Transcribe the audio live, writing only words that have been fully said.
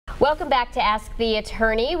Welcome back to Ask the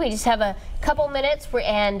Attorney. We just have a couple minutes,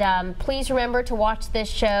 and please remember to watch this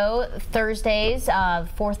show Thursdays,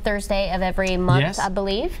 fourth Thursday of every month, yes. I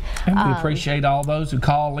believe. And we appreciate all those who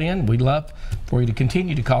call in. We'd love for you to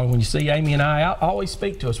continue to call. When you see Amy and I always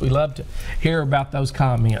speak to us. We love to hear about those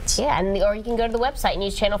comments. Yeah, or you can go to the website,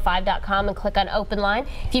 newschannel5.com, and click on OpenLine.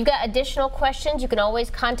 If you've got additional questions, you can always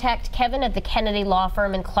contact Kevin at the Kennedy Law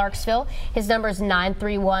Firm in Clarksville. His number is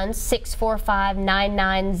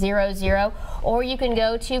 931-645-9900, or you can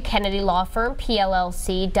go to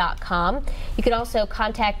KennedyLawFirmPLLC.com. You can also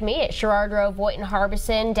contact me at Sherrard Row, Voight &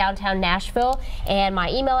 Harbison, downtown Nashville, and my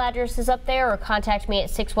email address is up there, or contact me at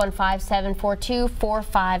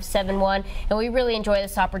 615-742-4571. And we really enjoy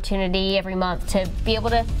this opportunity every month to be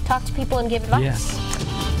able to talk to people and give advice. Yes.